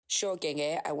Sure,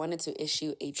 Genge. I wanted to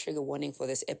issue a trigger warning for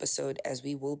this episode as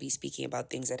we will be speaking about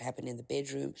things that happen in the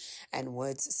bedroom and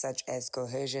words such as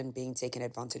coercion, being taken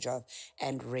advantage of,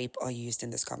 and rape are used in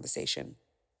this conversation.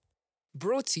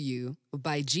 Brought to you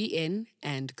by GN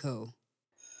and Co.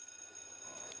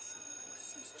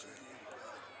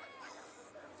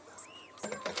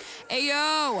 Hey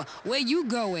yo, where you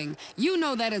going? You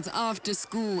know that it's after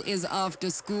school is after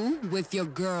school with your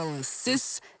girl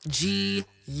Sis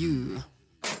GU.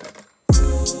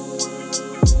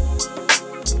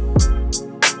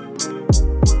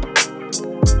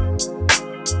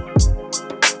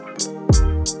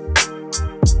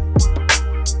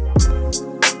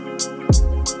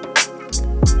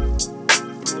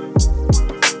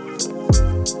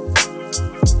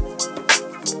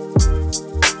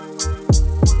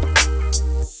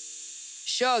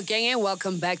 Sure, gang, and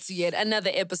welcome back to yet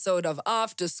another episode of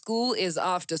After School is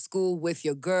After School with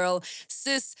your girl,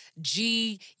 Sis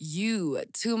GU.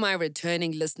 To my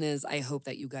returning listeners, I hope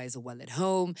that you guys are well at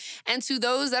home. And to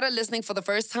those that are listening for the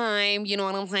first time, you know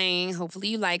what I'm saying? Hopefully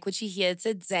you like what you hear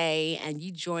today and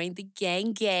you joined the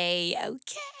gang gay,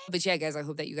 okay? But yeah, guys, I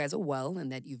hope that you guys are well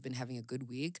and that you've been having a good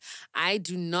week. I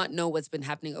do not know what's been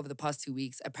happening over the past 2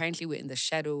 weeks. Apparently, we're in the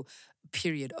shadow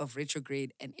period of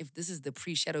retrograde. And if this is the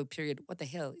pre-shadow period, what the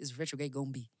hell is retrograde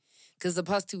gonna be? Because the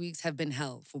past 2 weeks have been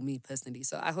hell for me personally.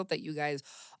 So I hope that you guys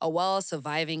are well,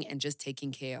 surviving, and just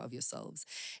taking care of yourselves.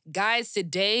 Guys,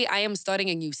 today I am starting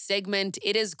a new segment.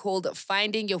 It is called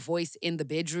Finding Your Voice in the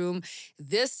Bedroom.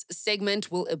 This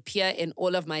segment will appear in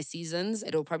all of my seasons.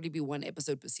 It'll probably be one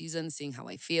episode per season, seeing how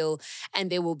I feel,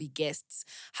 and there will be guests.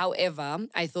 However,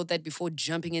 I thought that before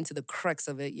jumping into the crux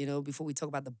of it, before we talk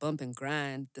about the bump and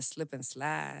grind, the slip and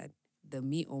slide, the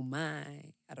me oh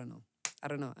my, I don't know.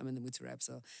 I'm in the mood to rap,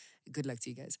 so good luck to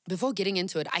you guys. Before getting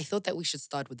into it, I thought that we should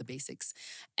start with the basics.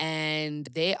 And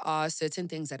there are certain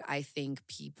things that I think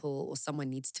people or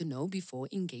someone needs to know before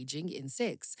engaging in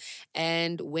sex.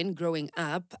 And when growing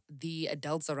up, the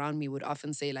adults around me would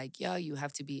often say, like, yeah, you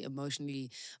have to be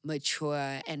emotionally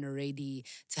mature and ready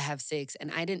to have sex.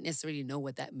 And I didn't necessarily know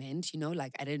what that meant,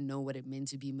 like I didn't know what it meant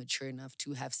to be mature enough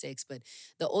to have sex. But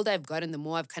the older I've gotten, the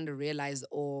more I've kind of realized,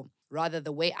 or rather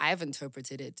the way I've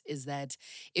interpreted it, is that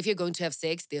if you're going to have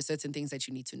sex, there are certain things that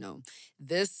you need to know.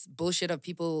 This bullshit of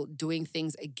people doing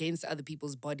things against other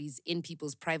people's bodies in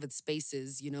people's private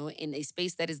spaces, in a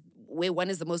space that is where one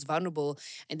is the most vulnerable,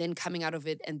 and then coming out of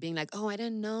it and being like, oh, I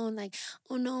didn't know, like,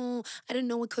 oh no, I didn't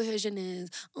know what coercion is.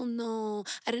 Oh no,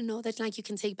 I didn't know that, like, you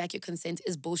can take back your consent,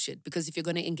 is bullshit. Because if you're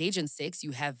going to engage in sex,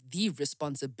 you have the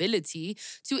responsibility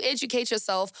to educate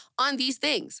yourself on these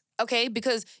things. Okay,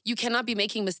 because you cannot be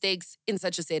making mistakes in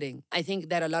such a setting. I think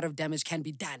that a lot of damage can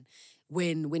be done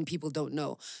when people don't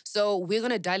know. So we're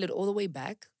gonna dial it all the way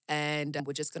back. And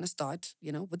we're just gonna start,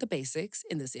 with the basics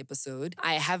in this episode.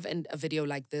 I have a video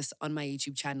like this on my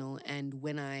YouTube channel, and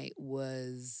when I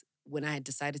had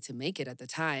decided to make it at the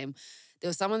time, there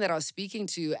was someone that I was speaking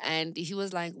to, and he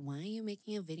was like, "Why are you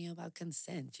making a video about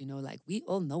consent? Like, we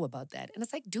all know about that." And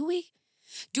it's like, do we?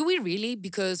 Do we really?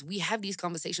 Because we have these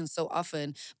conversations so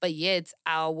often, but yet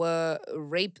our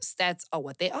rape stats are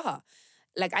what they are.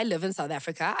 Like, I live in South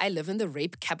Africa. I live in the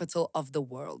rape capital of the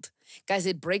world. Guys,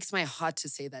 it breaks my heart to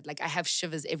say that. Like, I have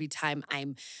shivers every time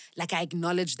I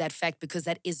acknowledge that fact, because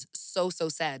that is so, so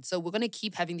sad. So we're going to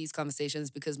keep having these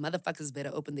conversations because motherfuckers better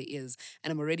open their ears.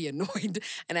 And I'm already annoyed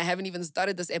and I haven't even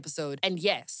started this episode. And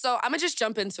yeah, so I'm going to just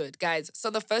jump into it, guys.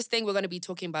 So the first thing we're going to be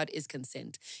talking about is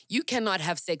consent. You cannot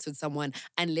have sex with someone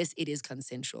unless it is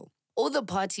consensual. All the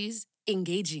parties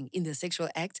engaging in the sexual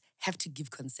act have to give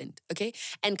consent, okay?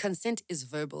 And consent is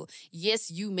verbal.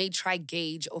 Yes, you may try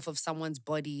gauge off of someone's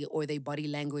body or their body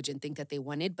language and think that they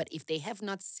want it, but if they have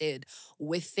not said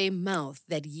with their mouth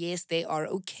that yes, they are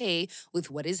okay with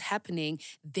what is happening,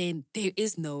 then there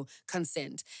is no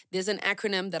consent. There's an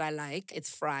acronym that I like.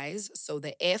 It's FRIES. So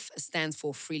the F stands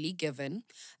for freely given.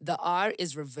 The R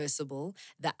is reversible.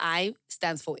 The I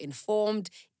stands for informed.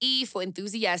 E for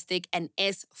enthusiastic, and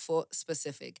S for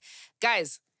specific.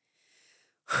 Guys,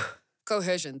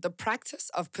 coercion, the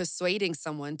practice of persuading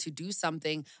someone to do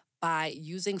something by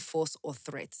using force or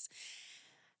threats.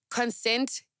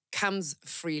 Consent comes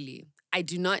freely. I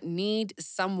do not need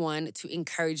someone to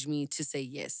encourage me to say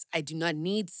yes. I do not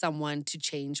need someone to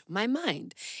change my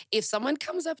mind. If someone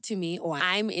comes up to me or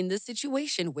I'm in this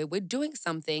situation where we're doing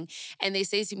something and they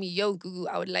say to me, yo, Gugu,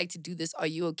 I would like to do this. Are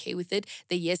you okay with it?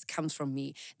 The yes comes from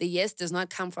me. The yes does not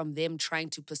come from them trying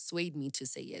to persuade me to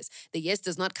say yes. The yes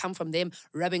does not come from them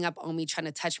rubbing up on me, trying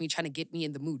to touch me, trying to get me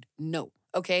in the mood. No,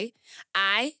 okay?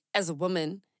 I, as a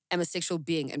woman, am a sexual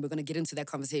being, and we're going to get into that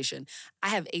conversation, I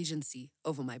have agency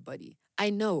over my body. I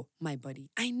know my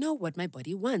body. I know what my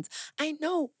body wants. I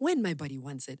know when my body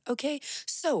wants it, okay?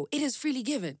 So it is freely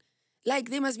given.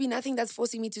 Like, there must be nothing that's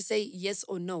forcing me to say yes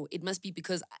or no. It must be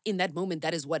because in that moment,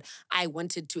 that is what I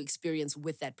wanted to experience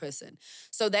with that person.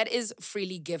 So that is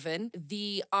freely given.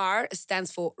 The R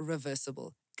stands for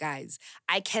reversible. Guys,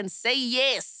 I can say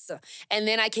yes, and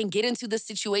then I can get into the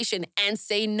situation and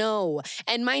say no.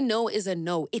 And my no is a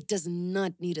no. It does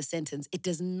not need a sentence. It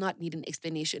does not need an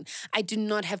explanation. I do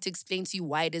not have to explain to you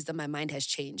why it is that my mind has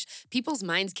changed. People's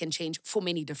minds can change for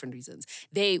many different reasons.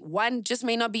 One, just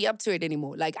may not be up to it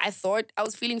anymore. Like, I thought I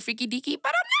was feeling freaky deaky,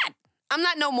 but I'm not. I'm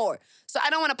not no more. So I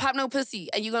don't want to pop no pussy,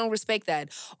 and you're going to respect that.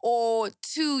 Or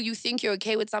two, you think you're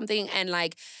okay with something, and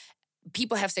like,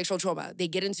 people have sexual trauma. They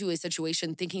get into a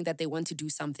situation thinking that they want to do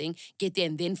something, get there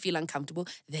and then feel uncomfortable.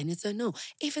 Then it's a no.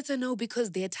 If it's a no because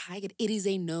they're tired, it is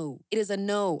a no. It is a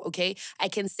no, okay? I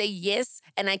can say yes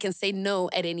and I can say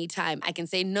no at any time. I can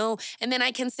say no and then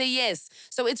I can say yes.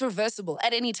 So it's reversible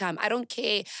at any time. I don't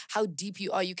care how deep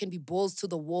you are. You can be balls to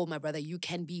the wall, my brother. You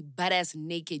can be butt-ass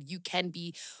naked. You can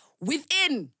be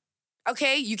within.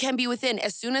 Okay, you can be within.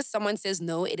 As soon as someone says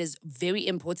no, it is very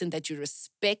important that you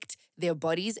respect their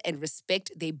bodies and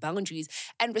respect their boundaries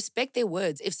and respect their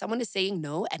words. If someone is saying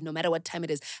no, and no matter what time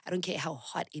it is, I don't care how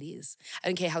hot it is, I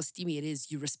don't care how steamy it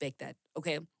is, you respect that,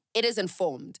 okay? It is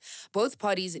informed. Both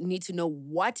parties need to know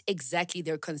what exactly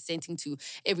they're consenting to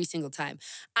every single time.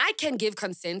 I can give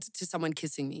consent to someone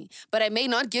kissing me, but I may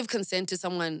not give consent to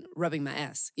someone rubbing my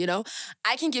ass, you know?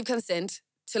 I can give consent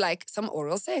to like some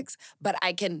oral sex, but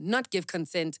I can not give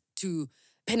consent to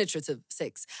penetrative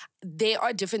sex. There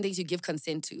are different things you give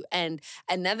consent to. And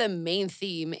another main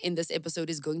theme in this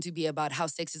episode is going to be about how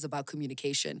sex is about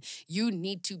communication. You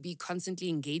need to be constantly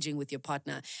engaging with your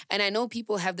partner. And I know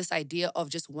people have this idea of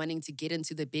just wanting to get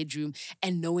into the bedroom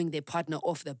and knowing their partner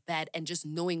off the bat and just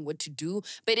knowing what to do.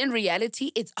 But in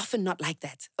reality, it's often not like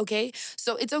that, okay?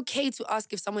 So it's okay to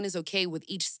ask if someone is okay with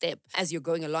each step as you're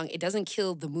going along. It doesn't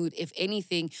kill the mood. If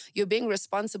anything, you're being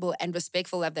responsible and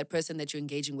respectful of that person that you're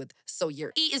engaging with. So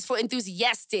your E is for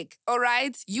enthusiastic, all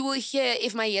right? You will hear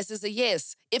if my yes is a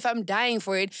yes. If I'm dying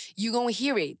for it, you gonna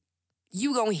hear it.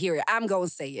 You gonna hear it. I'm gonna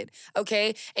say it.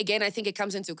 Okay. Again, I think it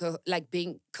comes into like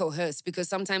being coerced, because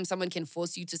sometimes someone can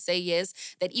force you to say yes.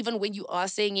 That even when you are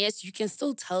saying yes, you can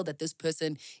still tell that this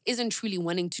person isn't truly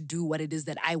wanting to do what it is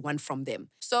that I want from them.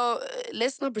 So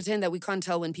let's not pretend that we can't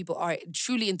tell when people are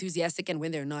truly enthusiastic and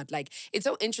when they're not. Like, it's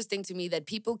so interesting to me that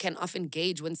people can often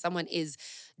gauge when someone is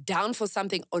down for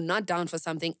something or not down for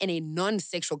something in a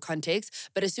non-sexual context.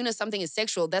 But as soon as something is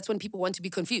sexual, that's when people want to be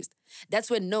confused. That's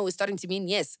when no is starting to mean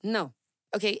yes. No.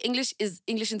 Okay, English is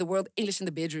English in the world, English in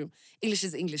the bedroom. English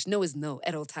is English. No is no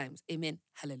at all times. Amen.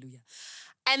 Hallelujah.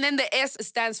 And then the S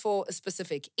stands for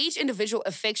specific. Each individual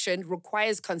affection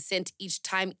requires consent each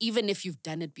time, even if you've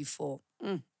done it before.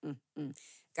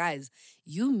 Guys,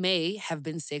 you may have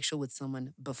been sexual with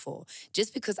someone before.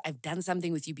 Just because I've done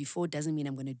something with you before doesn't mean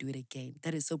I'm going to do it again.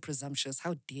 That is so presumptuous.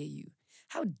 How dare you?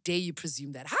 How dare you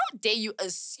presume that? How dare you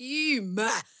assume?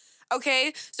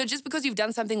 Okay, so just because you've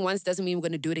done something once doesn't mean we're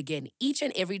going to do it again. Each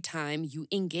and every time you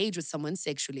engage with someone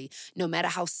sexually, no matter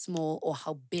how small or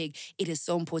how big, it is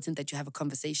so important that you have a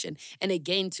conversation. And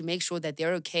again, to make sure that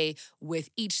they're okay with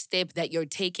each step that you're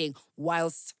taking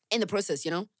whilst in the process,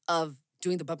 of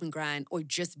doing the bump and grind or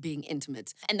just being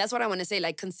intimate. And that's what I want to say.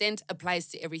 Like, consent applies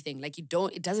to everything. Like, it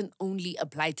doesn't only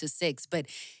apply to sex, but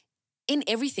in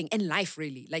everything, in life,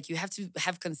 really. Like, you have to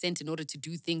have consent in order to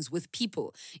do things with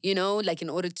people, like in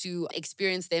order to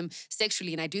experience them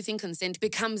sexually. And I do think consent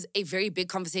becomes a very big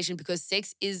conversation because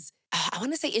sex is, I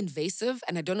want to say invasive,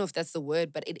 and I don't know if that's the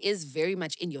word, but it is very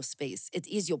much in your space. It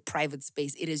is your private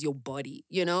space. It is your body,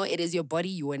 it is your body.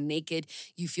 You are naked.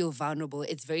 You feel vulnerable.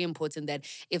 It's very important that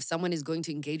if someone is going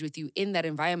to engage with you in that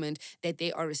environment, that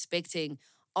they are respecting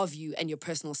of you and your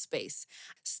personal space.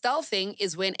 Stealthing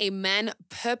is when a man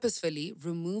purposefully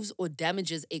removes or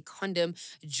damages a condom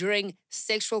during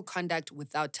sexual conduct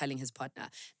without telling his partner.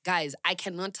 Guys, I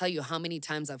cannot tell you how many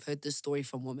times I've heard this story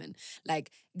from women. Like,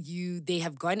 they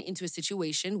have gone into a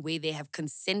situation where they have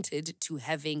consented to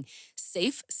having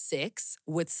safe sex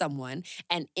with someone,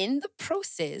 and in the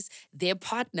process, their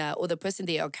partner or the person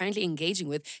they are currently engaging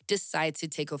with decides to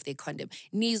take off their condom.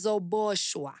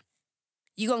 Nizoboshwa.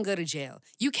 you're going to go to jail.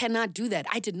 You cannot do that.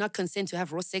 I did not consent to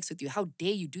have raw sex with you. How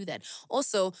dare you do that?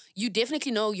 Also, you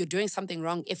definitely know you're doing something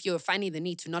wrong if you're finding the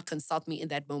need to not consult me in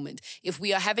that moment. If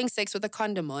we are having sex with a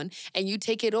condom on and you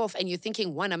take it off and you're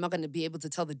thinking, one, I'm not going to be able to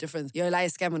tell the difference. You're a liar,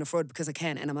 scam, and a fraud because I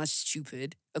can and I'm not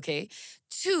stupid, okay?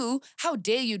 Two, how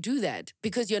dare you do that?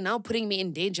 Because you're now putting me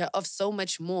in danger of so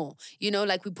much more. You know,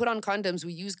 like we put on condoms,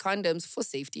 we use condoms for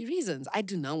safety reasons. I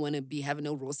do not want to be having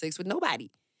no raw sex with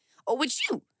nobody or with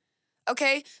you.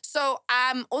 Okay, so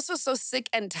I'm also so sick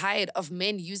and tired of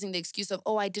men using the excuse of,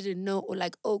 oh, I didn't know, or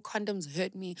like, oh, condoms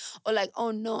hurt me, or like, oh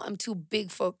no, I'm too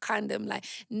big for a condom. Like,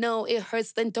 no, it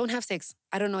hurts. Then don't have sex.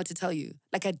 I don't know what to tell you.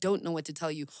 Like, I don't know what to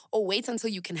tell you. Or wait until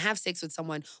you can have sex with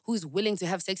someone who's willing to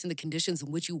have sex in the conditions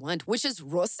in which you want, which is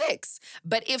raw sex.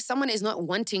 But if someone is not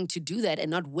wanting to do that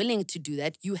and not willing to do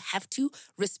that, you have to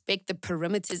respect the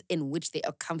perimeters in which they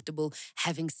are comfortable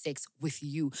having sex with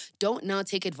you. Don't now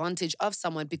take advantage of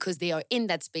someone because they are in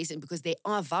that space and because they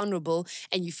are vulnerable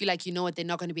and you feel like, you know what, they're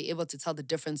not going to be able to tell the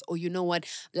difference. Or you know what,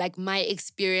 like my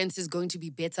experience is going to be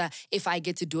better if I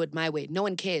get to do it my way. No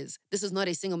one cares. This is not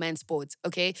a single man sport,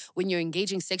 okay? When you're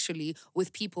engaging sexually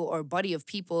with people or a body of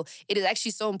people, it is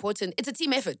actually so important. It's a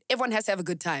team effort. Everyone has to have a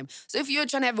good time. So if you're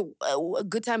trying to have a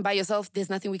good time by yourself, there's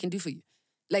nothing we can do for you.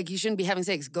 Like, you shouldn't be having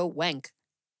sex. Go wank.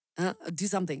 Do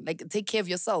something. Like, take care of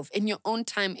yourself in your own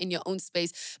time, in your own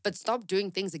space, but stop doing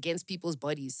things against people's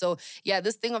bodies. So yeah,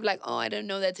 this thing of like, oh, I don't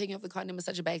know that taking off the condom is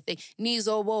such a bad thing.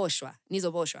 Nizo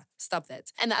boshwa. Stop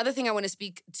that. And the other thing I want to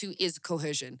speak to is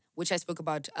coercion, which I spoke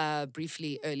about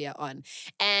briefly earlier on.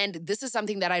 And this is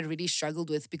something that I really struggled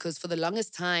with because for the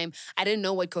longest time, I didn't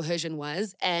know what coercion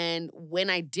was. And when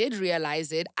I did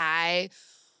realize it, I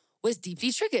was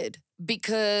deeply triggered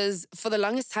because for the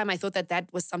longest time, I thought that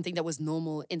that was something that was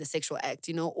normal in the sexual act,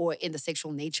 you know, or in the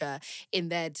sexual nature, in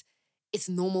that it's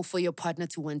normal for your partner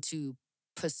to want to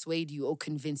persuade you or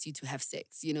convince you to have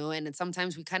sex, you know? And then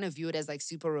sometimes we kind of view it as like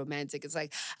super romantic. It's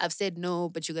like, I've said no,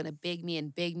 but you're gonna beg me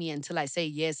until I say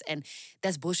yes. And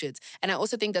that's bullshit. And I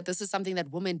also think that this is something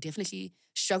that women definitely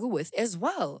struggle with as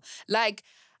well. Like,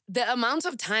 the amount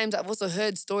of times I've also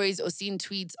heard stories or seen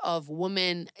tweets of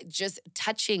women just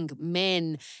touching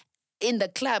men in the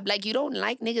club. Like, you don't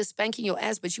like niggas spanking your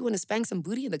ass, but you want to spank some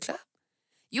booty in the club?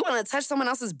 You want to touch someone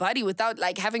else's body without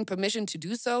like having permission to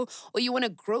do so? Or you want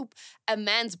to grope a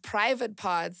man's private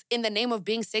parts in the name of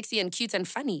being sexy and cute and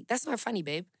funny? That's not funny,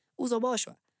 babe.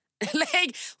 Uzoboshwa.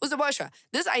 Like, uzoboshwa.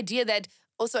 This idea that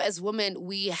also as women,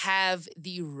 we have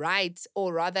the right,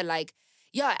 or rather like,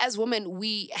 yeah, as women,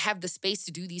 we have the space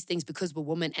to do these things because we're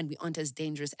women and we aren't as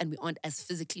dangerous and we aren't as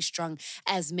physically strong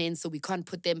as men, so we can't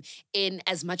put them in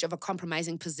as much of a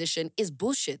compromising position is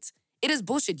bullshit. It is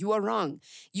bullshit. You are wrong.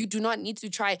 You do not need to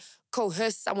try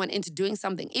coerce someone into doing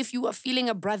something. If you are feeling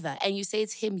a brother and you say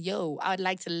it's him, yo, I would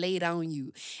like to lay it on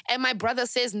you. And my brother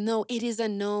says, no, it is a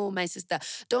no, my sister.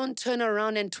 Don't turn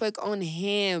around and twerk on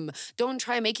him. Don't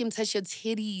try and make him touch your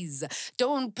titties.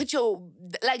 Don't put your,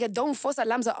 like, don't force a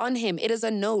lamza on him. It is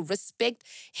a no. Respect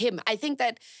him. I think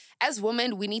that as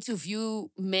women, we need to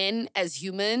view men as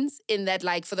humans in that,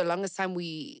 like, for the longest time,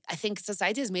 I think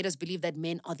society has made us believe that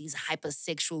men are these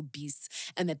hypersexual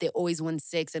beasts and that they always want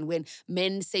sex. And when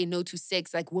men say no to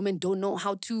sex, like, women don't know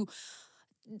how to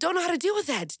deal with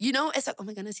that. You know, it's like, oh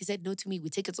my goodness, he said no to me. We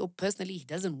take it so personally. He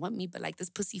doesn't want me, but like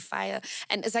this pussy fire.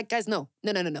 And it's like, guys, no.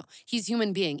 He's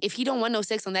human being. If he don't want no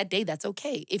sex on that day, that's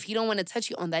okay. If he don't want to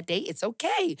touch you on that day, it's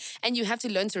okay. And you have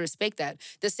to learn to respect that.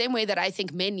 The same way that I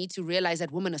think men need to realize that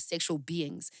women are sexual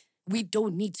beings. We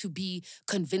don't need to be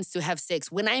convinced to have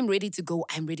sex. When I'm ready to go,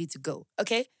 I'm ready to go.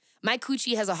 Okay? My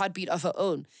coochie has a heartbeat of her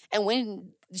own. And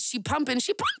when she pumping.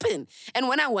 And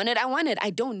when I want it, I want it.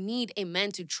 I don't need a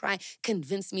man to try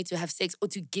convince me to have sex or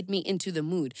to get me into the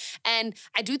mood. And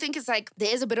I do think it's like,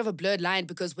 there is a bit of a blurred line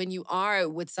because when you are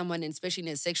with someone, and especially in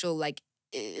a sexual, like,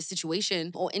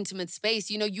 situation or intimate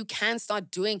space, you know, you can start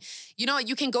doing, you know,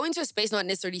 you can go into a space not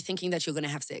necessarily thinking that you're going to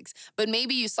have sex, but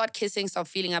maybe you start kissing, start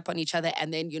feeling up on each other,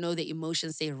 and then, you know, the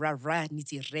emotions say ra ra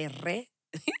niti re re.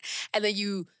 And then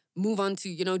you move on to,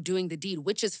 you know, doing the deed,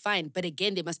 which is fine. But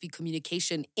again, there must be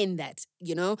communication in that,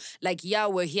 you know? Like, yeah,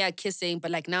 we're here kissing, but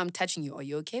like, now I'm touching you. Are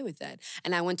you okay with that?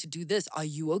 And I want to do this. Are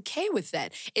you okay with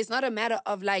that? It's not a matter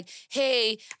of like,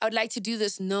 hey, I would like to do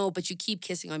this. No, but you keep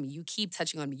kissing on me. You keep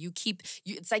touching on me.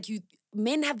 It's like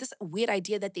men have this weird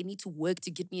idea that they need to work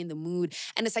to get me in the mood.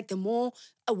 And it's like, the more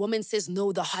a woman says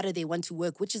no, the harder they want to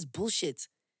work, which is bullshit.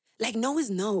 Like, no is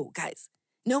no, guys.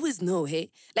 No is no, hey?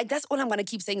 Like, that's all I'm gonna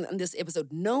keep saying on this episode.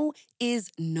 No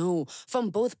is no. From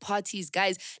both parties,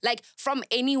 guys. Like, from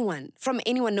anyone,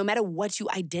 no matter what you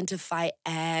identify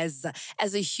as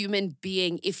a human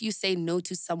being, if you say no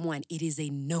to someone, it is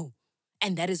a no.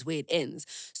 And that is where it ends.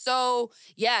 So,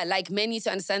 yeah, like men need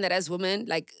to understand that as women,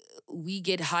 like we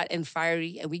get hot and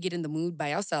fiery and we get in the mood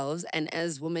by ourselves. And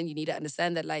as women, you need to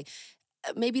understand that, like,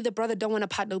 maybe the brother don't want to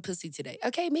pot no pussy today.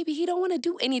 Okay, maybe he don't want to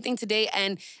do anything today,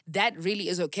 and that really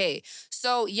is okay.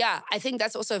 So yeah, I think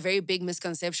that's also a very big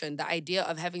misconception. The idea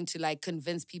of having to like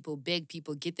convince people, beg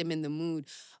people, get them in the mood.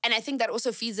 And I think that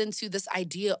also feeds into this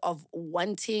idea of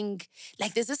wanting,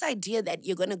 like there's this idea that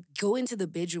you're gonna go into the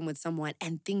bedroom with someone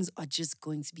and things are just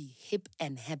going to be hip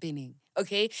and happening.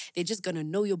 Okay? They're just gonna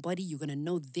know your body, you're gonna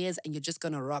know theirs, and you're just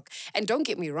gonna rock. And don't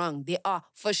get me wrong, there are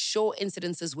for sure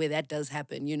incidences where that does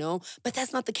happen, you know? But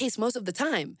that's not the case most of the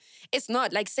time. It's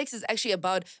not. Like, sex is actually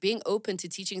about being open to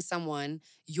teaching someone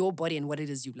your body and what it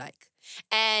is you like.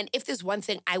 And if there's one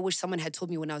thing I wish someone had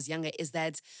told me when I was younger, is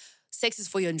that sex is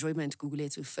for your enjoyment, Google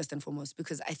it first and foremost.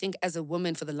 Because I think as a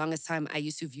woman, for the longest time, I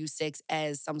used to view sex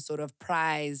as some sort of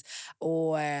prize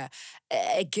or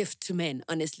a gift to men,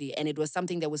 honestly. And it was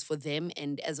something that was for them.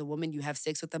 And as a woman, you have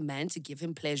sex with a man to give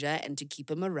him pleasure and to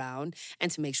keep him around and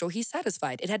to make sure he's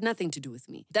satisfied. It had nothing to do with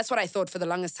me. That's what I thought for the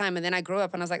longest time. And then I grew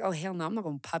up and I was like, oh, hell no, I'm not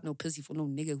going to pop no pussy for no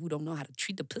nigga who don't know how to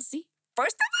treat the pussy.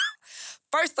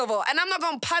 First of all, and I'm not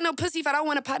gonna pot no pussy if I don't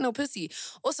wanna pot no pussy.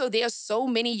 Also, there are so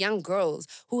many young girls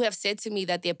who have said to me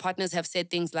that their partners have said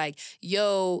things like,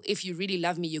 yo, if you really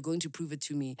love me, you're going to prove it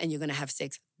to me and you're gonna have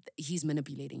sex. He's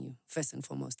manipulating you, first and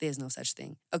foremost. There's no such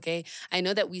thing, okay? I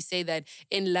know that we say that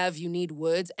in love, you need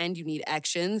words and you need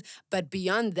actions, but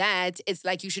beyond that, it's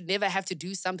like you should never have to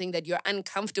do something that you're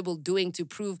uncomfortable doing to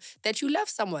prove that you love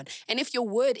someone. And if your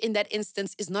word in that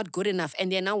instance is not good enough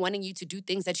and they're now wanting you to do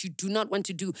things that you do not want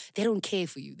to do, they don't care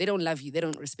for you, they don't love you, they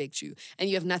don't respect you, and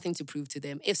you have nothing to prove to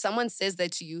them. If someone says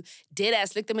that to you, dead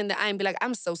ass, look them in the eye and be like,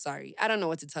 I'm so sorry. I don't know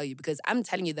what to tell you because I'm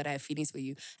telling you that I have feelings for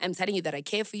you. I'm telling you that I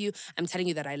care for you. I'm telling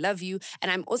you that I love you.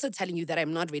 And I'm also telling you that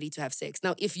I'm not ready to have sex.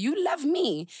 Now, if you love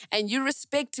me and you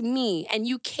respect me and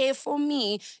you care for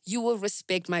me, you will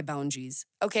respect my boundaries.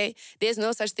 Okay? There's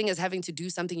no such thing as having to do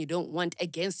something you don't want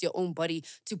against your own body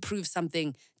to prove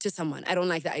something to someone. I don't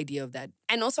like the idea of that.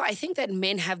 And also, I think that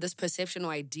men have this perception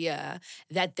or idea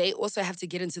that they also have to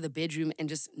get into the bedroom and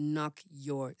just knock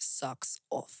your socks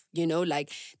off. You know,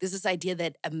 like there's this idea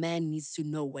that a man needs to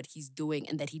know what he's doing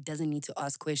and that he doesn't need to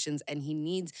ask questions and he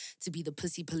needs to be the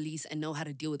pussy police and know how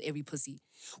to deal with every pussy,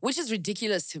 which is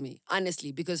ridiculous to me,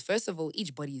 honestly, because first of all,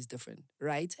 each body is different,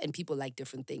 right? And people like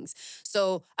different things.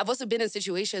 So I've also been in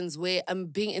situations where I'm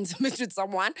being intimate with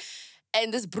someone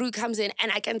and this brew comes in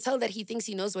and I can tell that he thinks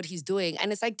he knows what he's doing.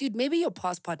 And it's like, dude, maybe your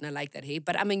past partner like that, hey?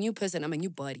 But I'm a new person, I'm a new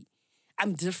body.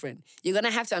 I'm different. You're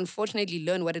gonna have to unfortunately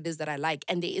learn what it is that I like.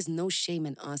 And there is no shame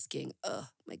in asking. Oh,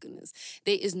 my goodness.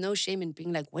 There is no shame in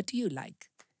being like, what do you like?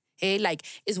 Hey, like,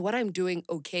 is what I'm doing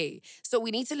okay? So we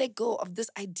need to let go of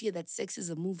this idea that sex is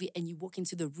a movie and you walk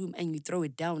into the room and you throw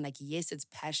it down. Like, yes, it's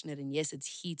passionate and yes,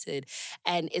 it's heated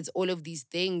and it's all of these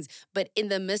things. But in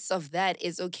the midst of that,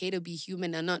 it's okay to be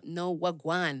human and not know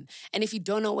wagwan. And if you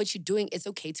don't know what you're doing, it's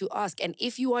okay to ask. And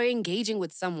if you are engaging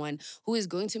with someone who is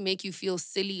going to make you feel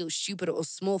silly or stupid or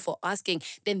small for asking,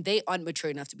 then they aren't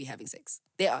mature enough to be having sex.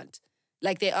 They aren't.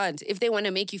 Like, they aren't. If they want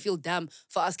to make you feel dumb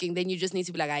for asking, then you just need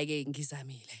to be like, "Ay,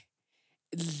 ngizamile."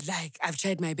 Like, I've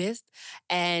tried my best.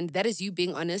 And that is you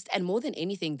being honest. And more than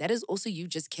anything, that is also you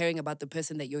just caring about the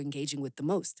person that you're engaging with the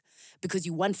most because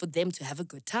you want for them to have a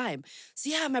good time. So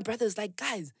yeah, my brother's like,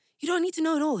 guys, you don't need to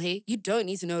know it all, hey? You don't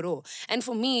need to know it all. And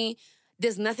for me,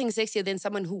 there's nothing sexier than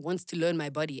someone who wants to learn my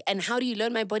body. And how do you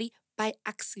learn my body? By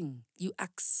asking. You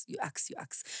ask.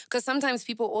 Because sometimes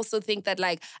people also think that,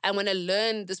 like, I want to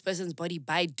learn this person's body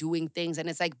by doing things. And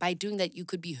it's like, by doing that, you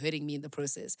could be hurting me in the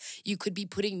process. You could be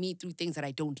putting me through things that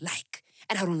I don't like.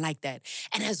 And I don't like that.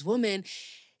 And as women,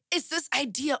 it's this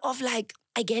idea of like,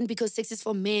 again, because sex is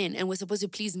for men and we're supposed to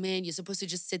please men, you're supposed to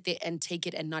just sit there and take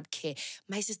it and not care.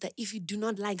 My sister, if you do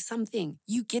not like something,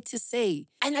 you get to say.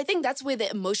 And I think that's where the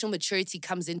emotional maturity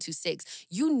comes into sex.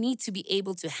 You need to be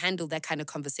able to handle that kind of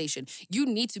conversation. You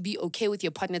need to be okay with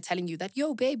your partner telling you that,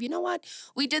 yo, babe, you know what?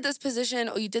 We did this position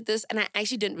or you did this and I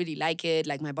actually didn't really like it.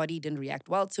 Like my body didn't react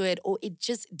well to it or it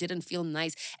just didn't feel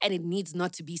nice and it needs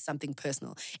not to be something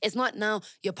personal. It's not now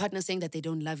your partner saying that they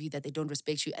don't love you, that they don't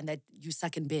respect you and that you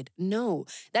suck in bed. No.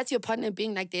 That's your partner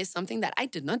being like, there's something that I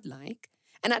did not like,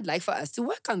 and I'd like for us to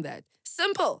work on that.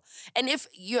 Simple. And if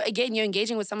you're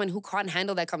engaging with someone who can't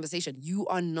handle that conversation, you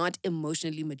are not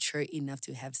emotionally mature enough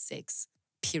to have sex.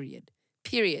 Period.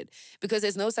 Because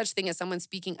there's no such thing as someone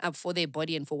speaking up for their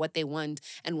body and for what they want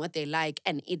and what they like,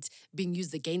 and it being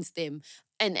used against them,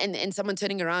 and someone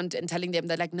turning around and telling them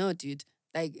that, like, no, dude,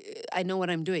 Like, I know what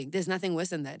I'm doing. There's nothing worse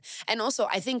than that. And also,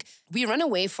 I think we run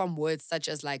away from words such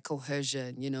as like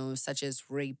coercion, such as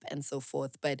rape and so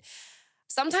forth. But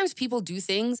sometimes people do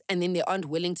things and then they aren't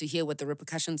willing to hear what the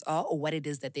repercussions are or what it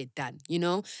is that they've done.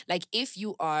 Like if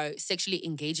you are sexually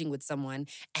engaging with someone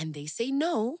and they say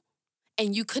no,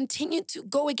 and you continue to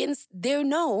go against their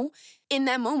no, in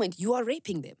that moment, you are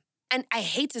raping them. And I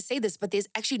hate to say this, but there's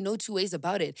actually no two ways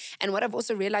about it. And what I've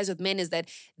also realized with men is that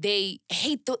they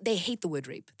hate the word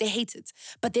rape. They hate it.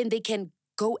 But then they can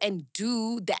go and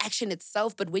do the action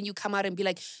itself. But when you come out and be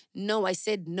like, no, I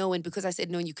said no, and because I said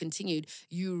no and you continued,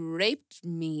 you raped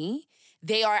me.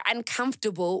 They are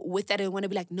uncomfortable with that and want to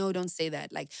be like, no, don't say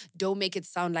that. Like, don't make it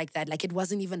sound like that. Like, it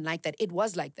wasn't even like that. It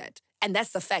was like that. And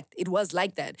that's the fact. It was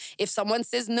like that. If someone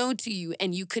says no to you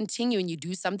and you continue and you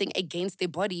do something against their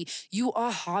body, you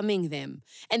are harming them.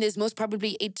 And there's most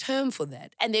probably a term for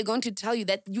that. And they're going to tell you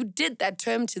that you did that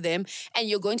term to them, and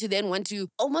you're going to then want to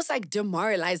almost like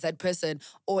demoralize that person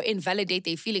or invalidate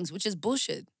their feelings, which is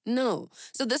bullshit. No.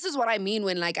 So this is what I mean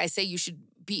when like I say you should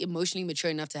be emotionally mature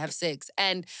enough to have sex.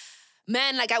 And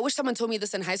man, like I wish someone told me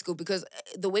this in high school, because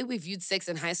the way we viewed sex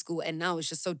in high school and now is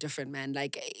just so different, man.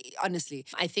 Like honestly,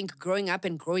 I think growing up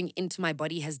and growing into my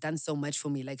body has done so much for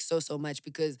me, like so much,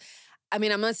 because I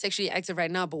mean, I'm not sexually active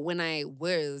right now, but when I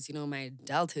was, my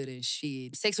adulthood and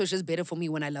shit, sex was just better for me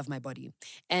when I loved my body.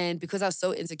 And because I was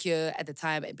so insecure at the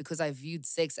time, and because I viewed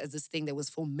sex as this thing that was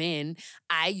for men,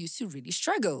 I used to really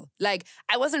struggle. Like,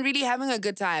 I wasn't really having a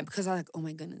good time because I was like, oh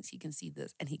my goodness, he can see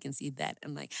this and he can see that.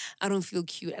 And like, I don't feel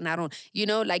cute and I don't,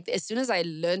 like as soon as I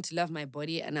learned to love my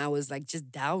body and I was like just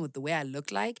down with the way I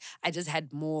look like, I just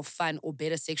had more fun or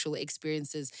better sexual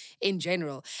experiences in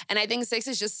general. And I think sex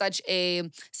is just such a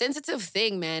sensitive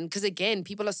thing, man, because again,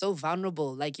 people are so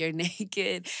vulnerable. Like, you're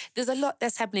naked. There's a lot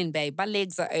that's happening, babe. My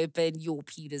legs are open, your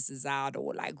penis is out,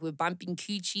 or like we're bumping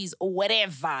coochies or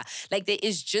whatever. Like, there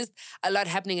is just a lot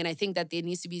happening. And I think that there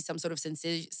needs to be some sort of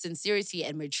sincerity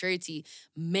and maturity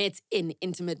met in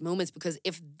intimate moments, because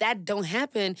if that don't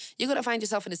happen, you're going to find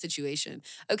yourself in a situation.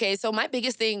 Okay, so my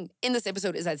biggest thing in this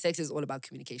episode is that sex is all about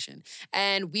communication.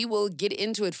 And we will get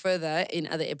into it further in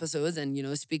other episodes and,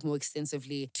 speak more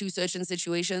extensively to certain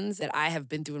situations that I have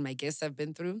been through and my guests have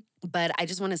been through. But I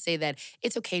just want to say that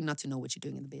it's okay not to know what you're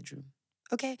doing in the bedroom.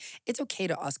 Okay? It's okay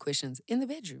to ask questions in the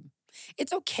bedroom.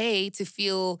 It's okay to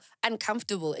feel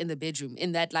uncomfortable in the bedroom,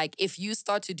 in that, like, if you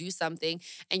start to do something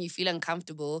and you feel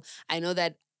uncomfortable, I know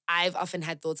that I've often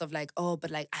had thoughts of like, oh,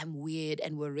 but like I'm weird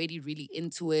and we're already really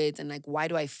into it. And like, why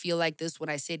do I feel like this when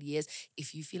I said yes?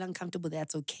 If you feel uncomfortable,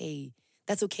 that's okay.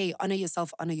 That's okay. Honor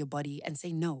yourself, honor your body, and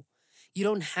say no. You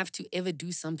don't have to ever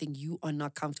do something you are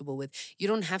not comfortable with. You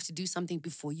don't have to do something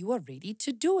before you are ready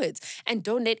to do it. And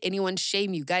don't let anyone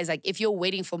shame you. Guys, like, if you're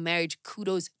waiting for marriage,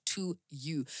 kudos to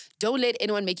you. Don't let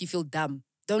anyone make you feel dumb.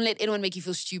 Don't let anyone make you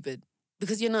feel stupid,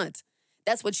 because you're not.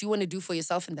 That's what you want to do for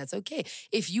yourself, and that's okay.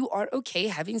 If you are okay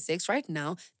having sex right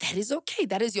now, that is okay.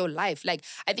 That is your life. Like,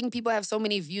 I think people have so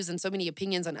many views and so many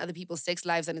opinions on other people's sex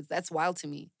lives, and that's wild to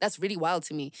me. That's really wild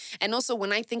to me. And also,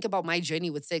 when I think about my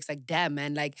journey with sex, like, damn,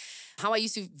 man, like how I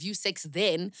used to view sex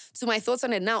then to my thoughts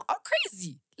on it now are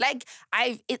crazy. Like,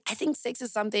 I think sex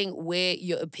is something where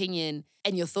your opinion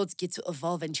and your thoughts get to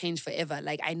evolve and change forever.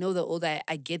 Like, I know the older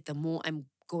I get, the more I'm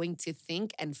going to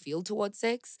think and feel towards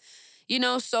sex.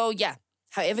 So yeah.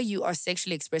 However you are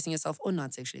sexually expressing yourself or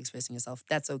not sexually expressing yourself,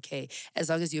 that's okay. As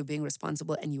long as you're being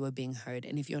responsible and you are being heard.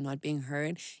 And if you're not being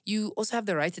heard, you also have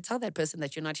the right to tell that person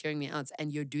that you're not hearing me out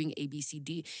and you're doing A, B, C,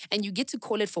 D. And you get to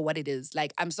call it for what it is.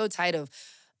 Like, I'm so tired of,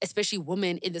 especially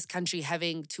women in this country,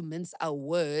 having to mince our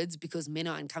words because men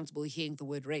are uncomfortable hearing the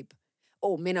word rape.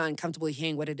 Or men are uncomfortable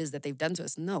hearing what it is that they've done to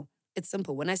us. No. It's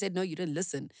simple. When I said no, you didn't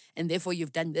listen. And therefore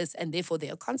you've done this, and therefore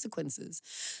there are consequences.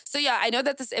 So yeah, I know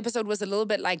that this episode was a little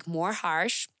bit like more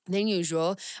harsh than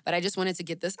usual, but I just wanted to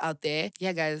get this out there.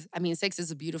 Yeah, guys, I mean, sex is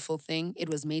a beautiful thing. It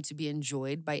was made to be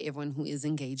enjoyed by everyone who is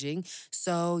engaging.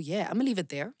 So yeah, I'm gonna leave it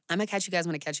there. I'm gonna catch you guys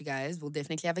when I catch you guys. We'll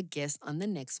definitely have a guest on the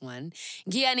next one.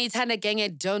 Gianni Tanda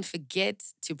Gange, don't forget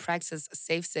to practice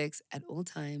safe sex at all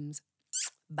times.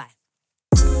 Bye.